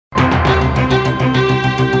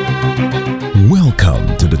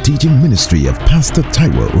Welcome to the teaching ministry of Pastor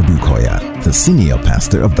Taiwo Odukoya, the senior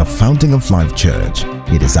pastor of the Fountain of Life Church.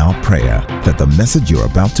 It is our prayer that the message you're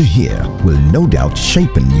about to hear will no doubt shape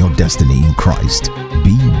your destiny in Christ.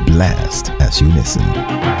 Be blessed as you listen.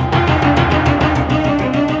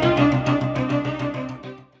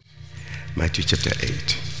 Matthew chapter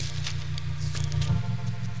 8.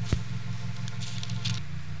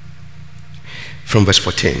 From verse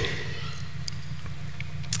 14.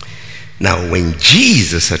 Now, when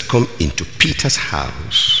Jesus had come into Peter's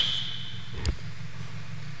house,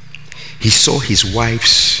 he saw his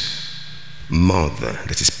wife's mother,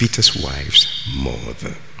 that is Peter's wife's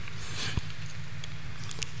mother,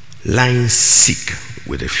 lying sick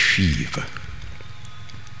with a fever.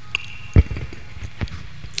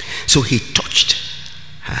 So he touched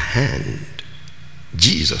her hand.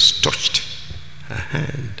 Jesus touched her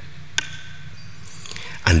hand,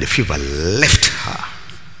 and the fever left her.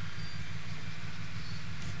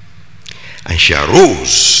 And she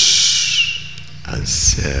arose and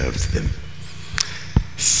served them.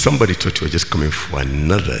 Somebody thought you were just coming for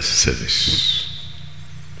another service.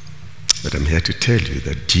 But I'm here to tell you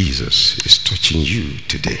that Jesus is touching you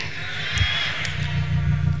today.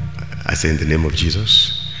 I say in the name of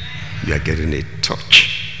Jesus, you are getting a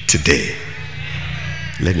touch today.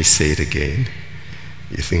 Let me say it again.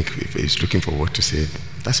 You think if he's looking for what to say,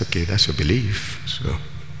 that's okay, that's your belief. So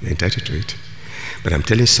you're entitled to it. But I'm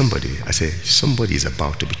telling somebody, I say, somebody is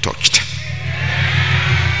about to be touched.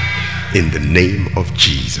 In the name of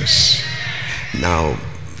Jesus. Now,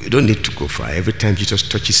 you don't need to go far. Every time Jesus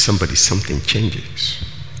touches somebody, something changes.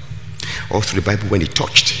 All through the Bible, when he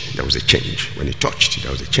touched, there was a change. When he touched,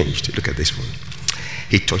 there was a change. Look at this one.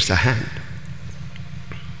 He touched her hand.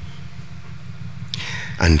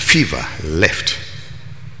 And fever left.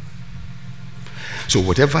 So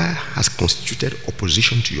whatever has constituted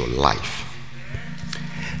opposition to your life,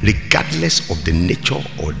 regardless of the nature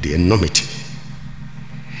or the enormity,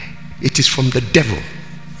 it is from the devil.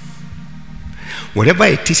 Whatever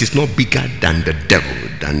it is not bigger than the devil,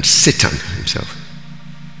 than Satan himself.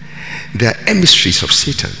 They are emissaries of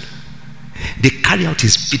Satan. They carry out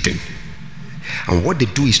his bidding. And what they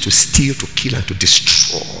do is to steal, to kill, and to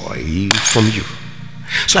destroy from you.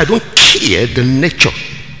 So I don't care the nature,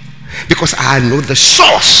 because I know the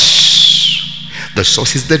source. The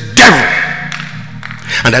source is the devil.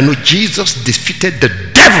 And I know Jesus defeated the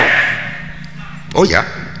devil. Oh yeah.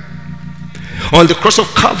 On the cross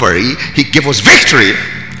of Calvary, he gave us victory.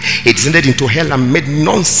 He descended into hell and made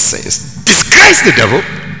nonsense, disguised the devil,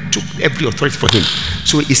 took every authority from him.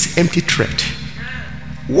 So it's empty threat.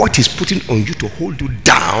 What he's putting on you to hold you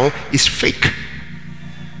down is fake.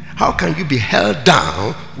 How can you be held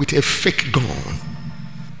down with a fake gun?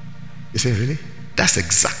 You say, really? That's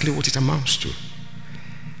exactly what it amounts to.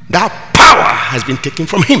 That power has been taken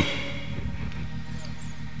from him.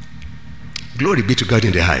 Glory be to God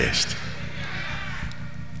in the highest.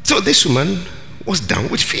 So this woman was down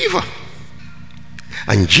with fever.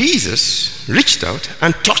 And Jesus reached out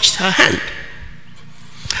and touched her hand.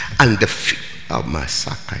 And the fever of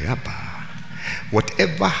Masakayaba,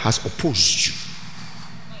 whatever has opposed you,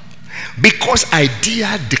 because I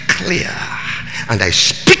dare declare and I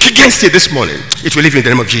speak against it this morning, it will leave you in the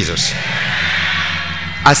name of Jesus.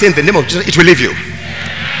 I say in the name of Jesus, it will leave you.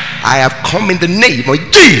 I have come in the name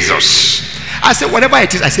of Jesus. I say whatever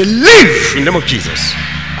it is, I say leave in the name of Jesus.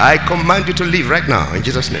 I command you to leave right now in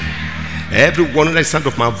Jesus' name. Everyone under the sound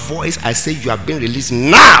of my voice, I say you have been released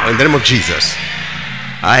now in the name of Jesus.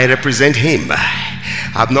 I represent him.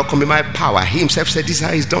 I have not come in my power. He himself said this is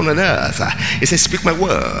how he's done on earth. He said speak my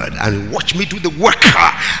word and watch me do the work.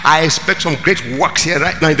 I expect some great works here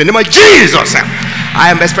right now in the name of Jesus. I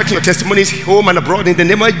am expecting your testimonies home and abroad in the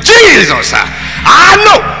name of Jesus. I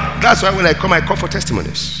know. That's why when I call for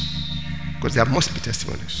testimonies. Because there must be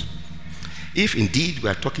testimonies. If indeed we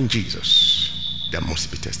are talking Jesus, there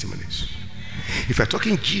must be testimonies. If we are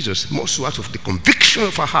talking Jesus, more so out of the conviction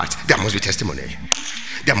of our heart, there must be testimony.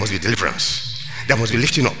 There must be deliverance. There must be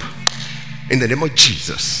lifting up in the name of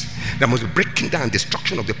Jesus. There must be breaking down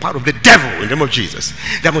destruction of the power of the devil in the name of Jesus.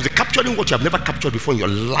 There must be capturing what you have never captured before in your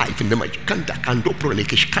life in the name of Jesus.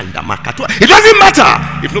 It doesn't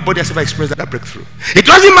matter if nobody has ever experienced that breakthrough. It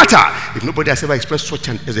doesn't matter if nobody has ever experienced such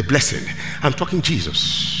as a blessing. I'm talking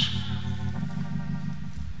Jesus.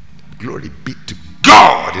 Glory be to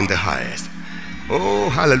God in the highest. Oh,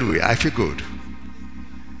 hallelujah. I feel good.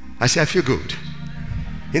 I say I feel good.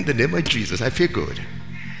 In the name of Jesus, I feel good.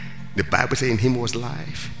 The Bible says in him was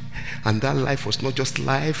life. And that life was not just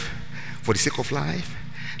life for the sake of life.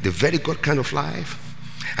 The very God kind of life.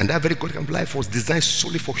 And that very God kind of life was designed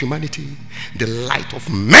solely for humanity, the light of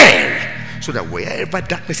man, so that wherever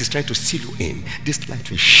darkness is trying to seal you in, this light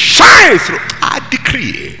will shine through. I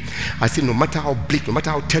decree. I say, no matter how bleak, no matter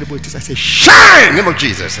how terrible it is, I say, shine in the name of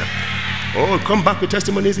Jesus. Oh, come back with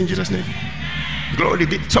testimonies in Jesus' name. Glory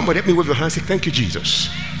be. Somebody help me with your hands. Say, thank you, Jesus.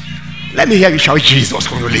 Let me hear you shout Jesus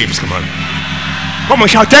from your lips. Come on. Come on,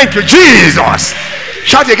 shout, thank you, Jesus.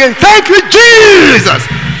 Shout again, thank you, Jesus.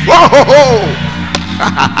 Whoa.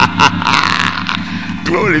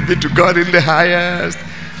 Glory be to God in the highest.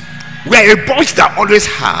 We are a bunch that always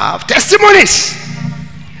have testimonies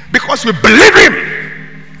because we believe Him.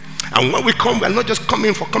 And when we come, we are not just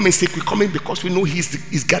coming for coming sake. We're coming because we know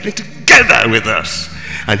He's gathering together with us.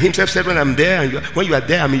 And He Himself said, when I'm there, and when you are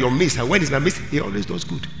there, I'm in your midst. And when He's in my midst, He always does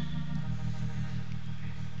good.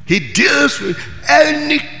 He deals with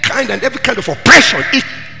any kind and every kind of oppression. He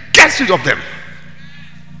gets rid of them.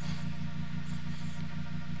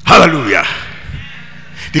 Hallelujah.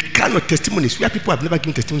 The kind of testimonies where people have never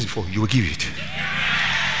given testimonies before, you will give it.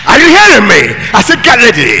 Are you hearing me? I said, get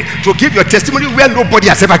ready to give your testimony where nobody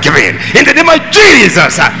has ever given. In the name of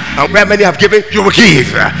Jesus. And where many have given, you will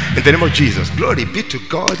give. In the name of Jesus. Glory be to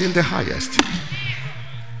God in the highest.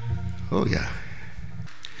 Oh, yeah.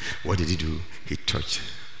 What did He do? He touched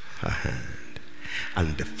her hand,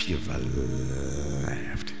 and the fever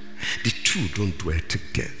left. The two don't dwell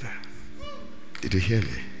together. Did you hear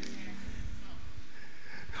me?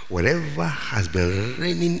 Whatever has been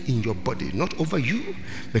reigning in your body, not over you,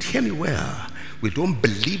 but hear me well. We don't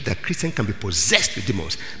believe that Christians can be possessed with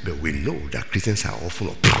demons, but we know that Christians are often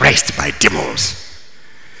oppressed by demons.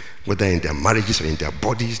 Whether in their marriages or in their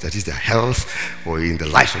bodies, that is their health, or in the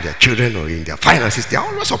lives of their children, or in their finances, they are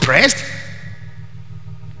always oppressed.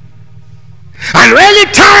 And any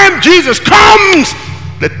time Jesus comes,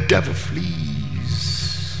 the devil flees.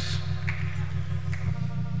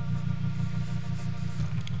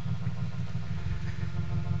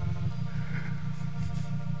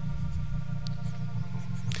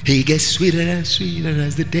 He gets sweeter and sweeter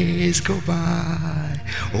as the days go by.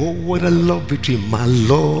 Oh, what a love between my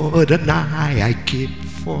Lord and I keep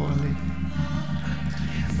falling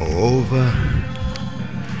over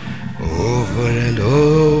and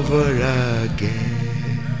over again.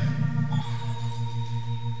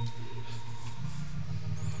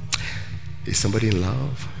 Is somebody in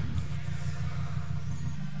love?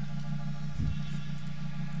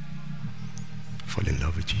 Fall in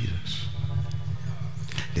love with Jesus.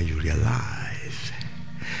 Then you realize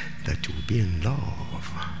that you will be in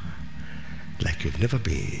love like you've never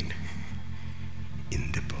been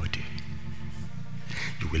in the body.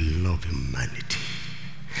 You will love humanity.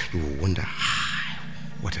 You will wonder,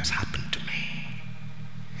 what has happened to me?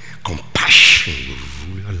 Compassion will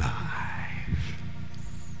rule your life.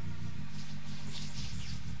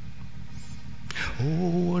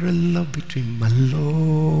 Oh, what a love between my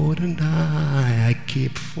Lord and I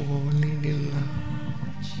keep falling in love.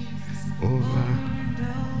 Over.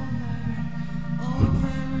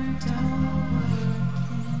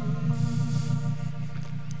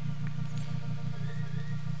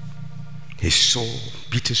 He saw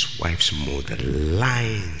Peter's wife's mother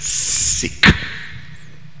lying sick.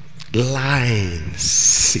 Lying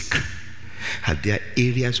sick. Are there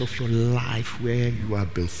areas of your life where you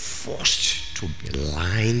have been forced to be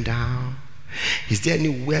lying down? Is there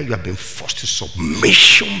anywhere you have been forced to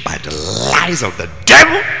submission by the lies of the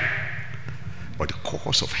devil or the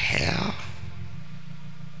cause of hell?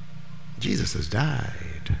 Jesus has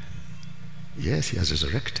died. Yes, He has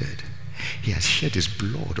resurrected. He has shed His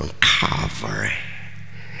blood on Calvary.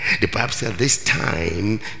 The Bible said this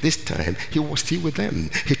time, He was still with them.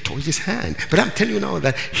 He touched His hand. But I'm telling you now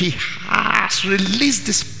that He has released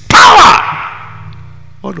this power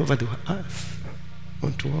all over the earth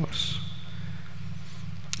unto us.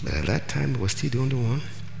 But at that time, He was still the only one.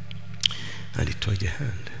 And He touched the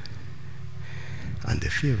hand. And the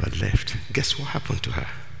fever left. Guess what happened to her?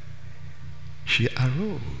 She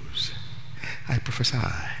arose. I prophesy.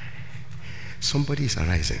 Somebody is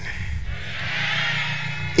arising.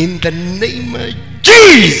 In the name of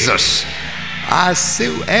Jesus, I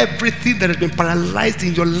say everything that has been paralyzed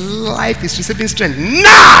in your life is receiving strength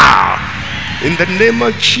now. In the name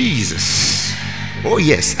of Jesus. Oh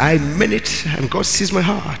yes, I mean it, and God sees my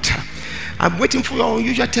heart. I'm waiting for your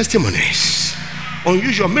unusual testimonies,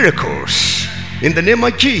 unusual miracles. In the name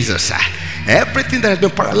of Jesus. Everything that has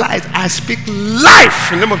been paralyzed, I speak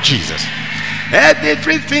life in the name of Jesus.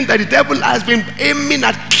 Everything that the devil has been aiming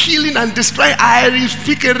at killing and destroying, I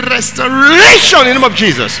speak a restoration in the name of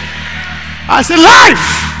Jesus. I say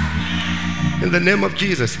life in the name of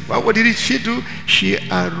Jesus. Well, what did she do? She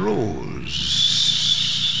arose.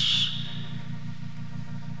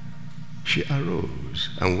 she arose.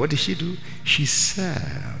 And what did she do? She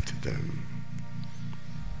served them.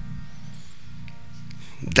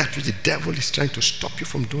 That which the devil is trying to stop you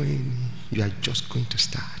from doing, you are just going to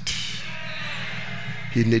start.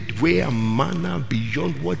 In a way, a manner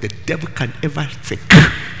beyond what the devil can ever think.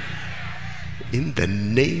 In the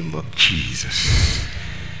name of Jesus,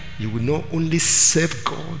 you will not only serve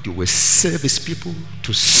God, you will serve his people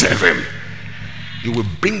to serve him. You will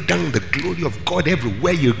bring down the glory of God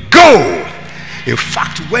everywhere you go. In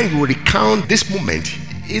fact, when you recount this moment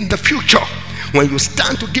in the future, when you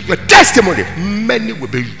stand to give your testimony, many will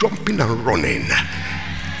be jumping and running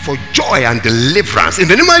for joy and deliverance in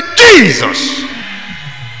the name of Jesus.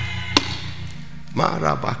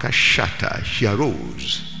 Marabaka Shata, she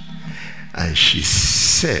arose and she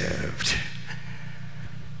served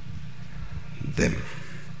them.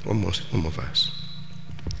 One more verse.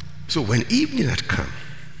 So when evening had come,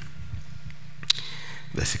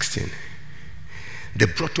 verse 16, they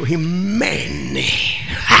brought to him many.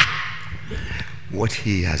 What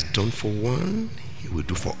he has done for one, he will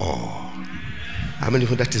do for all. How many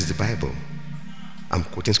know that is the Bible? I'm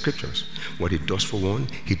quoting scriptures. What he does for one,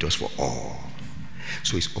 he does for all.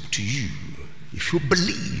 So it's up to you. If you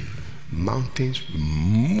believe, mountains will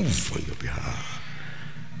move on your behalf.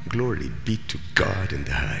 Glory be to God in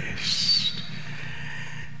the highest.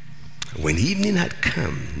 When evening had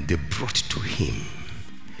come, they brought to him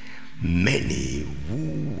many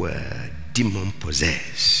who were demon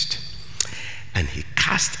possessed, and he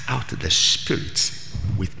cast out the spirits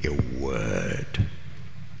with a word.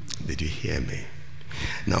 Did you hear me?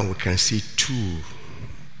 Now we can see two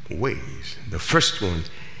ways. The first one,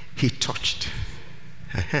 he touched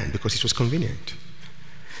her hand because it was convenient.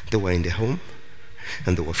 They were in the home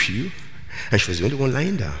and there were few, and she was the only one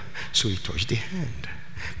lying there, so he touched the hand.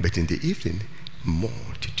 But in the evening,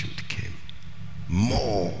 multitude came.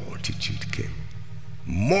 Multitude came.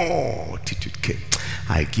 Multitude came.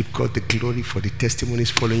 I give God the glory for the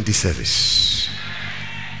testimonies following this service.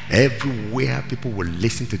 Everywhere people will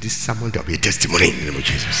listen to this sermon, there will be a testimony in the name of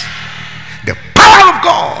Jesus. The power of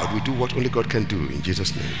God will do what only God can do in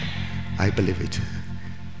Jesus' name. I believe it.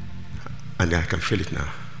 And I can feel it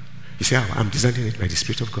now. You say, I'm designing it by the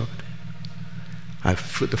Spirit of God. I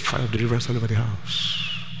feel the fire of deliverance all over the house.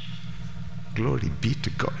 Glory be to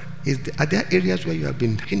God. Are there areas where you have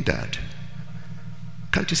been hindered?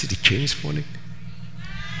 Can't you see the chains falling?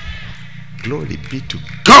 Glory be to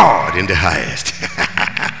God in the highest.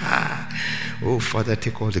 Oh, Father,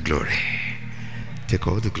 take all the glory. Take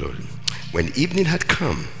all the glory. When evening had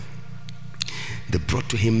come, they brought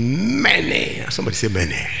to him many, somebody say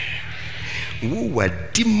many, who were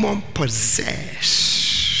demon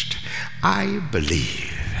possessed. I believe.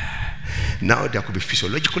 Now there could be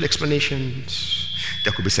physiological explanations,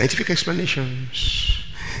 there could be scientific explanations,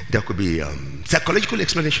 there could be psychological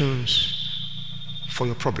explanations for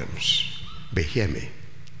your problems. But hear me.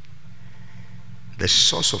 The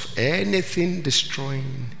source of anything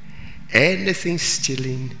destroying, anything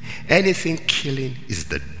stealing, anything killing is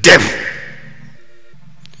the devil.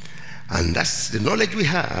 And that's the knowledge we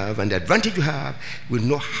have and the advantage we have. We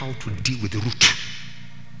know how to deal with the root.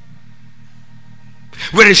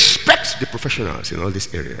 We respect the professionals in all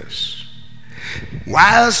these areas.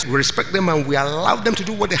 Whilst we respect them and we allow them to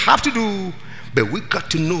do what they have to do, but we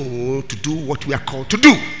got to know to do what we are called to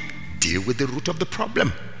do. Deal with the root of the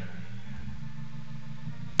problem.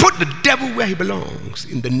 Put the devil where he belongs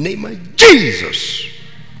in the name of Jesus.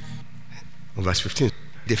 Verse 15.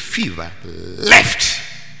 The fever left.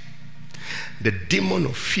 The demon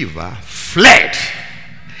of fever fled.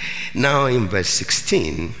 Now in verse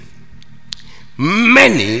 16,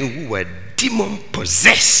 many who were demon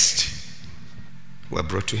possessed were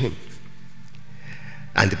brought to him.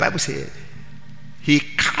 And the Bible said, he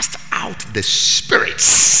cast out the spirits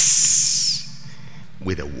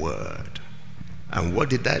with a word. And what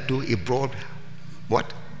did that do? It brought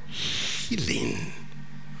what? Healing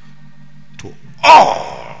to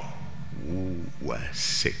all who were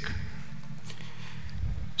sick.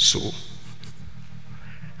 So,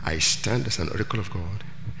 I stand as an oracle of God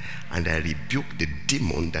and I rebuke the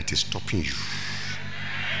demon that is stopping you.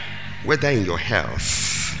 Whether in your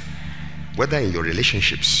health, whether in your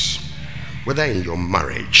relationships, whether in your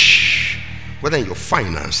marriage, whether in your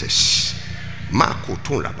finances,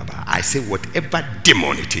 I say whatever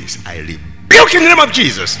demon it is, I rebuke in the name of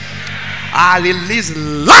Jesus. I release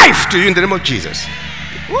life to you in the name of Jesus.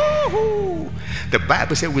 Woo-hoo. The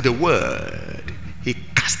Bible says with the word, he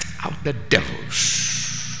cast out the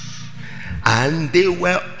devils, and they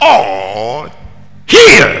were all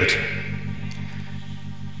healed.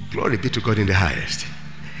 Glory be to God in the highest.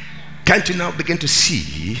 Can't you now begin to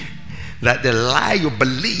see that the lie you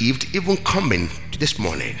believed even coming this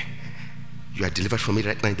morning, you are delivered from it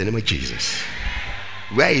right now in the name of Jesus.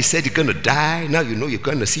 Where he said you're going to die, now you know you're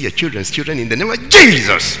going to see your children's children in the name of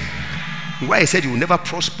Jesus. Where he said you will never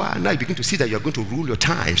prosper, now you begin to see that you're going to rule your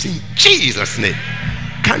times in Jesus' name.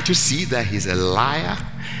 Can't you see that he's a liar?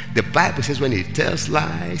 The Bible says when he tells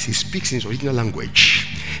lies, he speaks in his original language.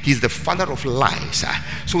 He's the father of lies.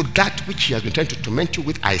 So that which he has been trying to torment you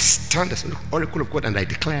with, I stand as an oracle of God and I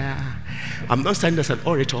declare, I'm not standing as an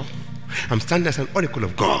orator, I'm standing as an oracle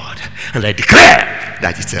of God, and I declare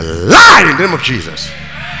that it's a lie in the name of Jesus.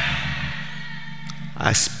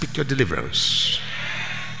 I speak your deliverance.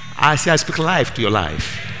 I say I speak life to your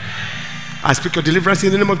life. I speak your deliverance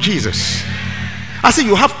in the name of Jesus. I say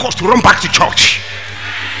you have cause to run back to church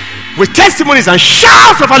with testimonies and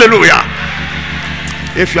shouts of hallelujah.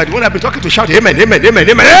 If you are the one I've been talking to, shout amen, amen, amen,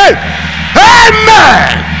 amen,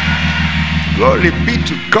 amen. Glory be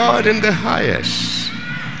to God in the highest.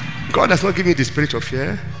 God has not given you the spirit of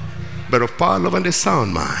fear, but of power, love, and a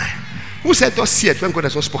sound mind. Who said thus see it when God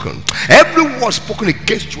has not spoken? Every word spoken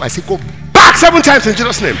against you, I say go back 7 times in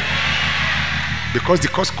Jesus' name. Because the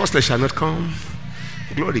costless shall not come.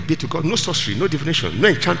 Glory be to God. No sorcery, no divination, no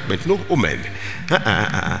enchantment, no omen.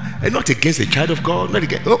 Not against the child of God. Not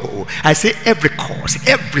against. I say every cause,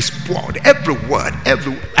 every sport, every word,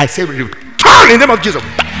 I say return in the name of Jesus.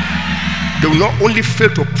 They will not only fail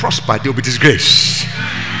to prosper, they will be disgraced.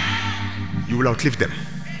 You will outlive them.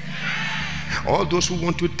 All those who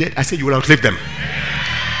want you dead, I say you will outlive them.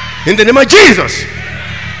 In the name of Jesus.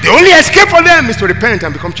 The only escape for them is to repent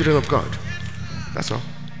and become children of God. That's all.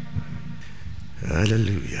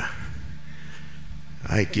 Hallelujah.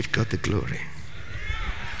 I give God the glory.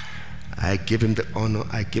 I give him the honor.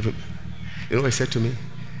 I give him. You know what he said to me?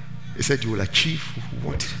 He said you will achieve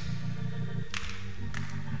what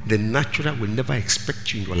the natural will never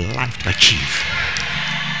expect you in your life to achieve.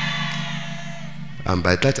 And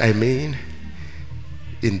by that I mean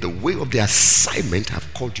in the way of the assignment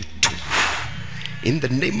I've called you to. In the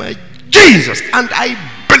name of Jesus. And I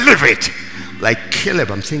believe it. Like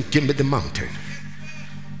Caleb, I'm saying, give me the mountain.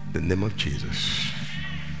 In the name of Jesus.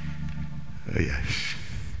 Oh yes.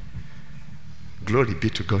 Glory be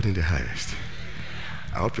to God in the highest.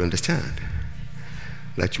 I hope you understand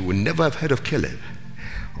that you will never have heard of Caleb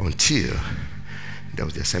until there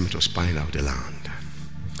was the assignment of spying out the land.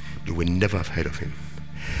 You will never have heard of him.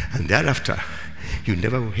 And thereafter, you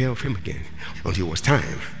never will hear of him again until it was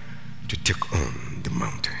time to take on the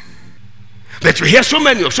mountain. But you hear so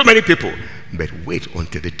many people. But wait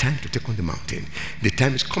until the time to take on the mountain. The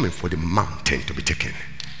time is coming for the mountain to be taken.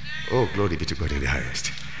 Oh, glory be to God in the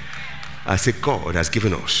highest. I say God has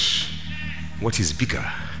given us what is bigger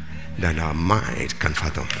than our mind can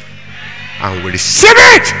fathom. And we receive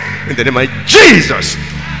it in the name of Jesus.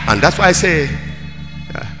 And that's why I say,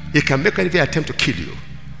 he can make any attempt to kill you.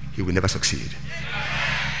 He will never succeed.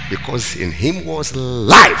 Because in him was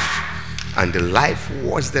life. And the life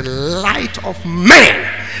was the light of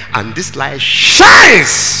men. And this light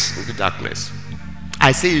shines in the darkness.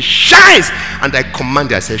 I say it shines. And I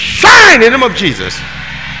command it. I say shine in the name of Jesus.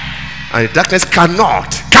 And the darkness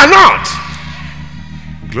cannot.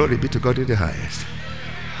 Glory be to God in the highest.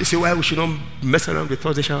 You see why we should not mess around with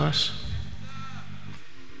Thursday showers?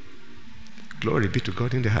 Glory be to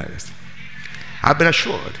God in the highest. I've been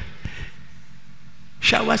assured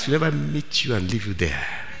showers will never meet you and leave you there.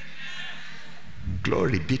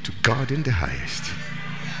 Glory be to God in the highest.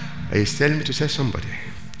 Are you telling me to say somebody?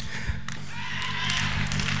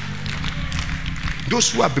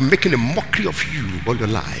 Those who have been making a mockery of you all your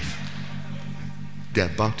life, they're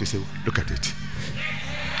about to say, look at it.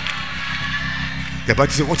 They're about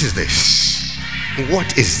to say, what is this?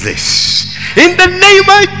 What is this? In the name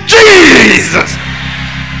of Jesus.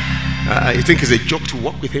 You think it's a joke to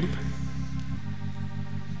walk with him?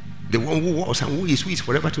 The one who was and who is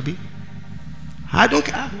forever to be? I don't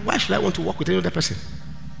care. Why should I want to walk with any other person?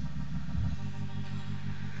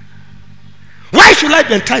 Why should I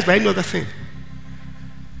be enticed by any other thing?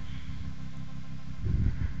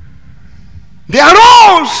 They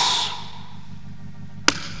arose.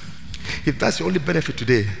 If that's the only benefit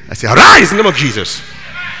today, I say, arise in the name of Jesus.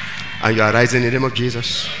 And you are rising in the name of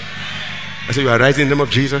Jesus. I say, you are rising in the name of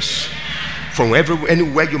Jesus. From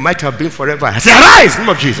anywhere you might have been forever, I say, arise in the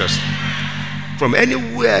name of Jesus. From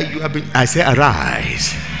anywhere you have been, I say,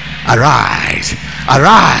 arise. Arise.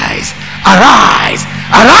 Arise. Arise.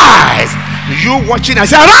 Arise. You watching, I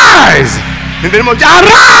say, arise. In the name of Jesus,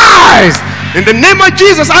 arise. In the name of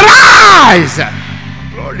Jesus, arise.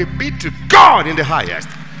 Glory be to God in the highest.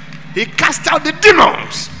 He cast out the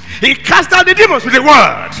demons. He cast out the demons with the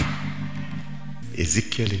word.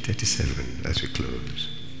 Ezekiel in 37 as we close.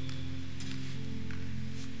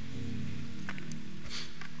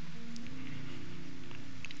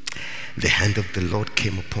 The hand of the Lord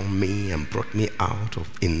came upon me and brought me out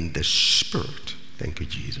of in the Spirit. Thank you,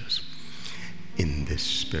 Jesus. In the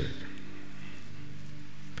Spirit.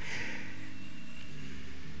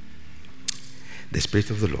 The Spirit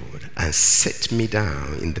of the Lord, and set me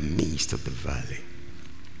down in the midst of the valley.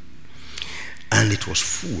 And it was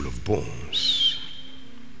full of bones.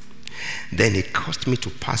 Then it caused me to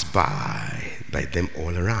pass by them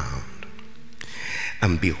all around.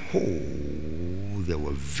 And behold, there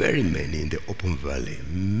were very many in the open valley,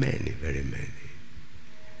 many, very many.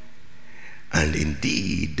 And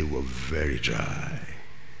indeed, they were very dry.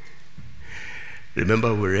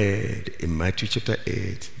 Remember we read in Matthew chapter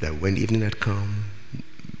 8 that when evening had come,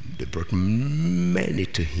 they brought many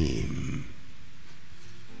to him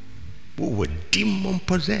who were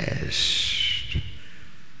demon-possessed.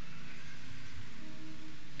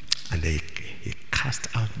 And he cast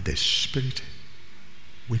out the spirit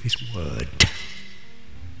with his word.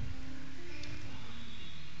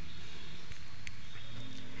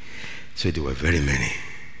 So there were very many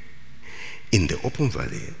in the open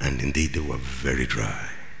valley, and indeed they were very dry.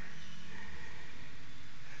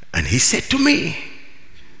 And he said to me,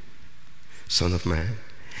 Son of man,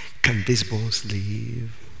 can these bones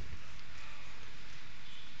live?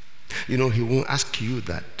 You know, he won't ask you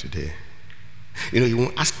that today. You know, he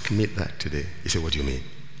won't ask me that today. He said, what do you mean?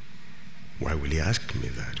 Why will he ask me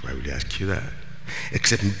that? Why will he ask you that?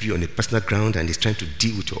 Except maybe on a personal ground and he's trying to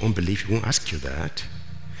deal with your unbelief, he won't ask you that.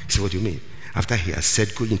 He said, what do you mean? After he has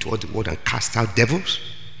said, go into all the world and cast out devils?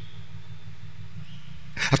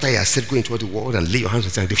 After he has said, go into all the world and lay your hands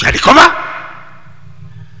on them, they shall recover?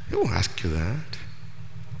 He won't ask you that.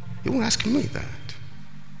 He won't ask me that.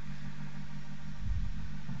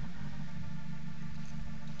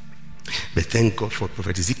 But thank God for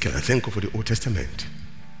Prophet Ezekiel and thank God for the Old Testament.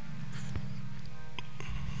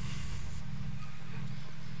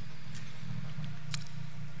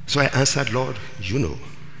 So I answered, Lord, you know.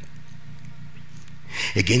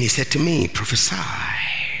 Again he said to me, prophesy.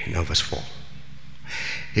 Now verse 4.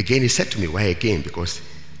 Again he said to me, why again? Because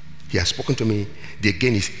he has spoken to me. The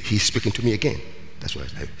again is he's speaking to me again. That's why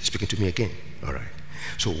he's speaking to me again. All right.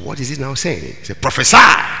 So what is he now saying? He said, prophesy.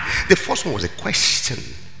 The first one was a question.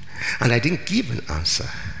 And I didn't give an answer.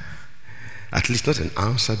 At least not an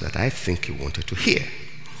answer that I think he wanted to hear.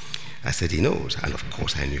 I said, he knows. And of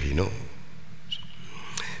course I knew he knows.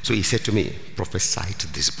 So he said to me, prophesy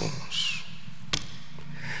to these bones.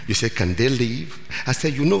 You said, can they live? I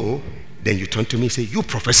said, you know. Then you turn to me and say, you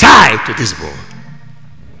prophesy to this bone.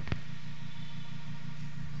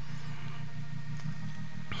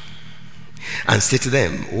 And say to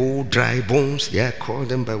them, oh dry bones, yeah, call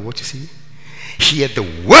them by what you see. Hear the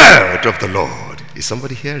word of the Lord. Is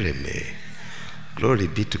somebody hearing me? Glory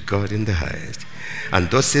be to God in the highest. And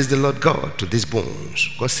thus says the Lord God to these bones.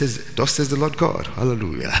 Thus says the Lord God.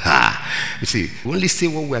 Hallelujah. You see, we only say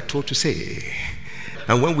what we are told to say.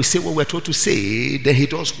 And when we say what we are told to say, then he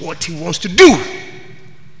does what he wants to do.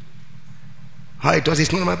 How he does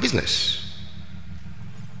it's none of my business.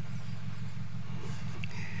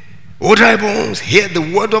 O dry bones, hear the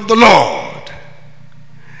word of the Lord.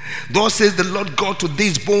 Thus says the Lord God to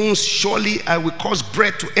these bones, surely I will cause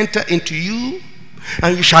breath to enter into you,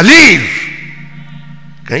 and you shall live.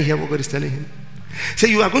 Can you hear what God is telling him? Say,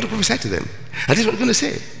 you are going to prophesy to them. And this is what he's going to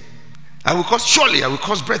say. Surely I will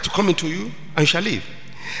cause breath to come into you, and you shall live.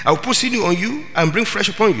 I will put sinew on you, and bring flesh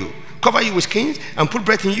upon you, cover you with skins, and put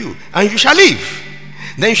breath in you, and you shall live.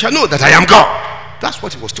 Then you shall know that I am God. That's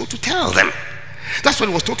what he was told to tell them. That's what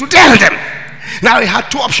he was told to tell them. Now he had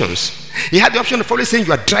two options. He had the option of probably saying,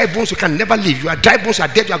 you are dry bones, you can never live. You are dry bones, you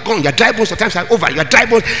are dead, you are gone. You are dry bones, your times are over. You are dry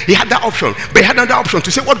bones. He had that option. But he had another option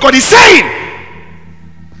to say what God is saying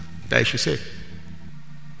that he should say.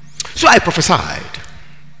 So I prophesied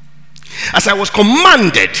as I was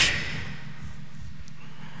commanded.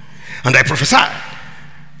 And I prophesied.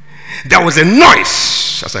 There was a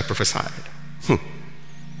noise as I prophesied.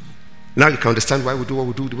 Now you can understand why we do what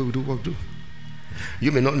we do, the way we do what we do.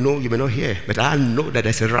 You may not know, you may not hear, but I know that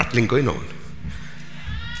there's a rattling going on.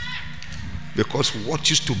 Because what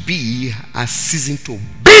used to be has ceased to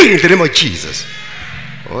be in the name of Jesus.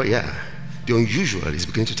 Oh yeah, the unusual is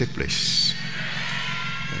beginning to take place.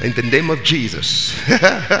 In the name of Jesus.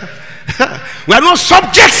 We are not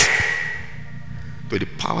subject to the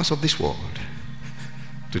powers of this world,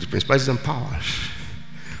 to the principalities and powers,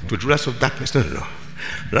 to the rulers of darkness. No.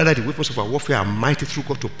 Rather, the weapons of our warfare are mighty through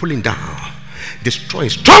God to pulling down, destroying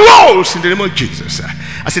strongholds in the name of Jesus.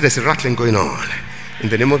 I see there's a rattling going on in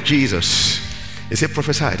the name of Jesus. He said,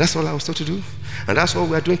 prophesy. That's all I was told to do. And that's all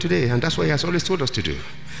we are doing today. And that's what he has always told us to do.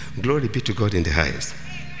 Glory be to God in the highest.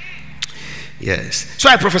 Yes. So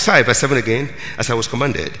I prophesied, verse 7 again, as I was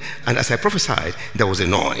commanded. And as I prophesied, there was a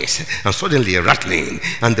noise, and suddenly a rattling,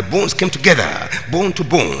 and the bones came together, bone to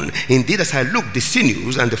bone. Indeed, as I looked, the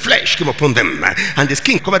sinews and the flesh came upon them, and the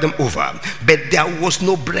skin covered them over. But there was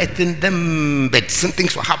no breath in them. But some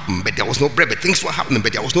things were happening, but there was no breath. But things were happening,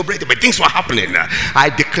 but there was no breath. But things were happening.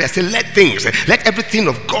 I declare, say, let everything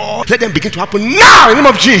of God, let them begin to happen now in the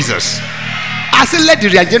name of Jesus. I say, let the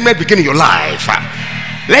rearrangement begin in your life.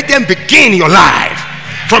 Let them begin your life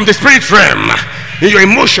from the spirit realm, in your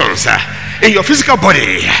emotions, in your physical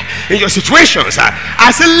body, in your situations.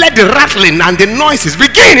 I say, let the rattling and the noises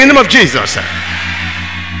begin in the name of Jesus.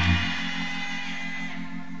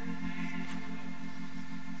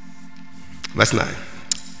 Verse 9.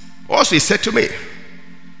 Also, he said to me,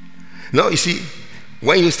 no, you see,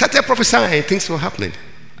 when you started prophesying, things were happening.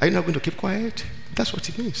 Are you not going to keep quiet? That's what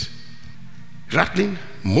it means. Rattling,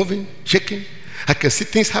 moving, shaking. I can see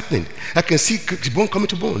things happening. I can see bone coming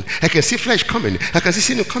to bone. I can see flesh coming. I can see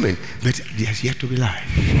sinew coming. But it has yet to be life.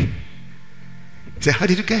 He said, how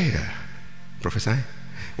did you get here? Prophesy.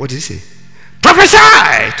 What did he say?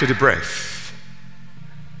 Prophesy to the breath.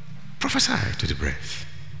 Prophesy to the breath.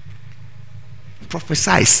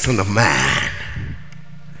 Prophesy, son of man.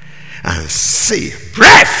 And say,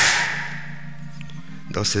 breath.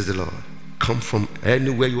 Thus says the Lord. Come from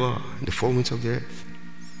anywhere you are in the four winds of the earth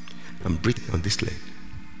and breathe on this land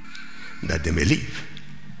that they may live.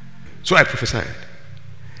 So I prophesied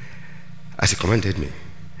as he commanded me,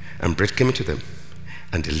 and breath came into them,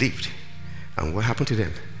 and they lived. And what happened to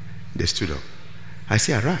them? They stood up. I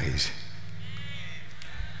say, arise.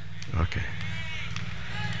 Okay.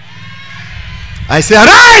 I say,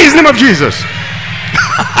 arise in the name of Jesus.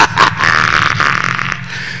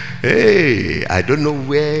 Hey, I don't know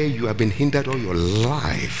where you have been hindered all your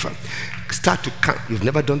life. Start to count. You've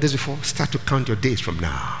never done this before. Start to count your days from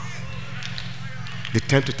now. The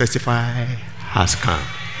time to testify has come.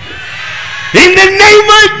 In the name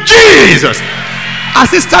of Jesus. I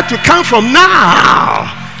say, start to count from now.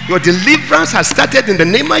 Your deliverance has started in the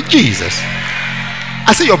name of Jesus.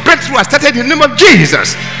 I say, your breakthrough has started in the name of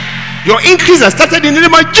Jesus. Your increase has started in the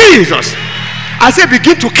name of Jesus. I say,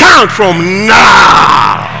 begin to count from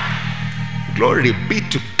now. Glory be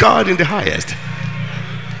to God in the highest.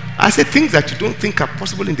 I say, things that you don't think are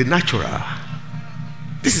possible in the natural.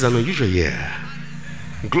 This is an unusual year.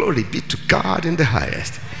 Glory be to God in the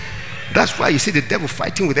highest. That's why you see the devil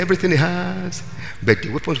fighting with everything he has. But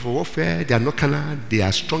the weapons for warfare, they are not carnal. They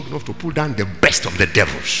are strong enough to pull down the best of the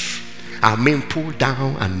devils. I mean, pull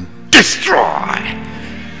down and destroy.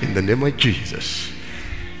 In the name of Jesus.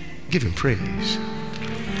 Give him praise.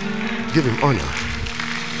 Give him honor.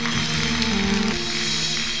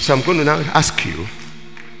 So I'm going to now ask you.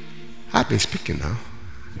 I've been speaking now.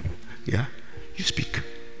 Yeah? You speak.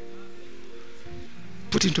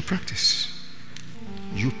 Put into practice.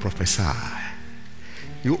 You prophesy.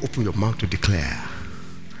 You open your mouth to declare.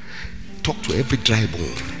 Talk to every dry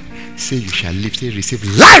bone. Say you shall live. Say receive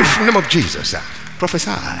life in the name of Jesus.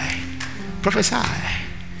 Prophesy. Prophesy.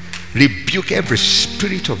 Rebuke every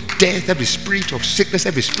spirit of death, every spirit of sickness,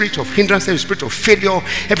 every spirit of hindrance, every spirit of failure,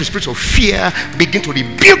 every spirit of fear. Begin to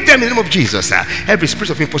rebuke them in the name of Jesus. Every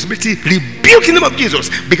spirit of impossibility, rebuke in the name of Jesus.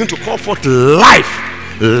 Begin to call forth life,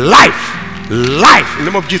 life, life in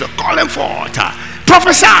the name of Jesus. Call them forth.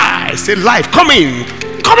 Prophesy. Say life, come in,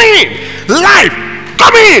 life,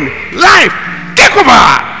 come in, life, take over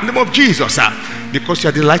in the name of Jesus. Because you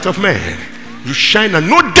are the light of man. You shine and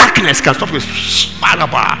no darkness can stop you.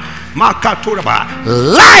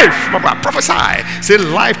 Life, prophesy. Say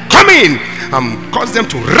life, come in. Cause them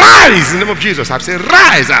to rise in the name of Jesus. I say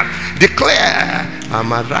rise. Declare,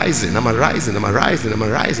 I'm arising, I'm arising, I'm arising, I'm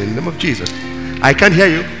arising in the name of Jesus. I can't hear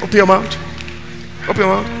you. Open your mouth. Open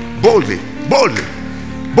your mouth. Boldly, boldly,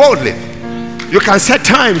 boldly. You can set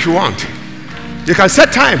time if you want. You can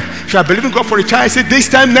set time. If you are believing God for a child, say this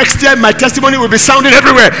time next year my testimony will be sounding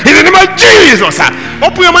everywhere. In the name of Jesus.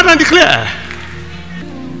 Open your mouth and declare.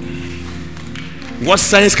 What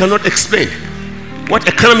science cannot explain, what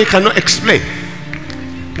economy cannot explain,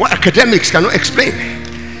 what academics cannot explain,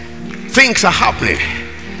 things are happening.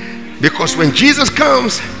 Because when Jesus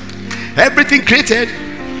comes, everything created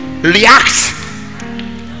reacts.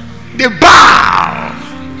 They bow,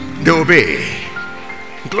 they obey.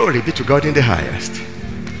 Glory be to God in the highest.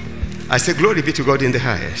 I say glory be to God in the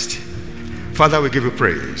highest. Father, we give you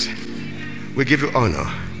praise. We give you honor.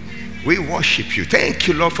 We worship you. Thank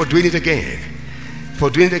you, Lord, for doing it again. For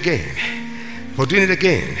doing it again. For doing it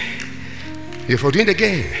again. For doing it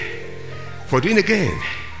again. for doing again.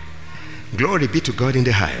 Glory be to God in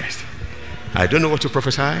the highest. I don't know what you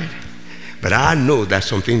prophesied, but I know that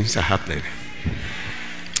some things are happening.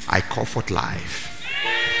 I call forth life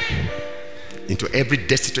into every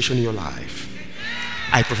death situation in your life.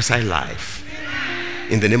 I prophesy life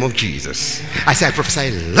in the name of Jesus. I say I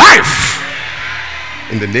prophesy life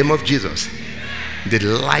in the name of Jesus. The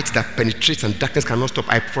light that penetrates and darkness cannot stop.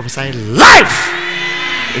 I prophesy life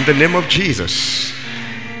in the name of Jesus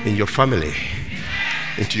in your family,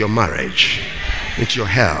 into your marriage, into your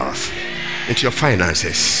health, into your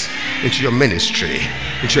finances, into your ministry,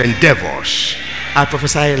 into your endeavors. I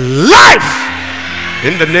prophesy life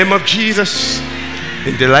in the name of Jesus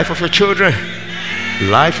in the life of your children,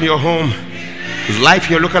 life in your home, life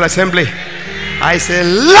in your local assembly. I say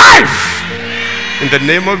life in the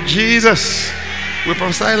name of Jesus. We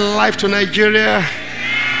prophesy life to Nigeria,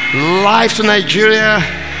 life to Nigeria,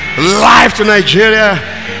 life to Nigeria,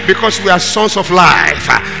 because we are sons of life.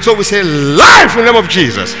 So we say life in the name of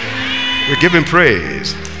Jesus. We give him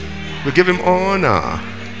praise. We give him honor.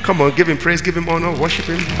 Come on, give him praise, give him honor, worship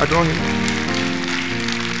him, adore him.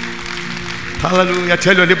 Hallelujah.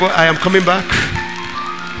 Tell your neighbor, I am coming back.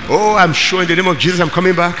 Oh, I'm sure in the name of Jesus I'm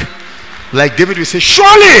coming back. Like David will say,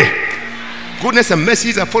 surely goodness and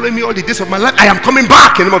mercies are following me all the days of my life. I am coming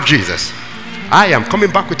back in the name of Jesus. I am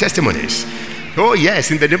coming back with testimonies. Oh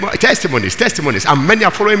yes, in the name of testimonies, and many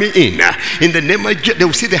are following me in the name of Jesus. They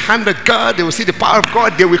will see the hand of God, they will see the power of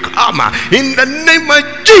God, they will come in the name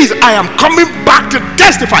of Jesus. I am coming back to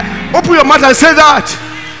testify. Open your mouth and say that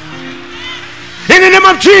in the name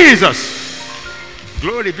of Jesus.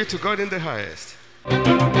 Glory be to God in the highest.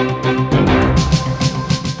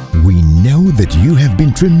 We know that you have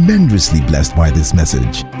been tremendously blessed by this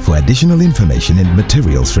message. For additional information and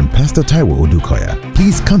materials from Pastor Taiwo Odukoya,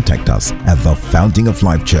 please contact us at the Fountain of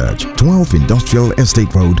Life Church, 12 Industrial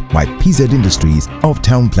Estate Road by PZ Industries of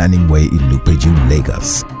Town Planning Way, Ilupeju,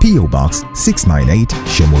 Lagos. P.O. Box 698,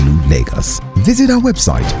 Shomolu, Lagos. Visit our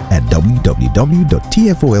website at www.tfolc.org.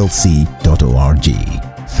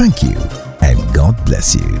 Thank you, and God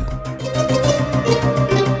bless you.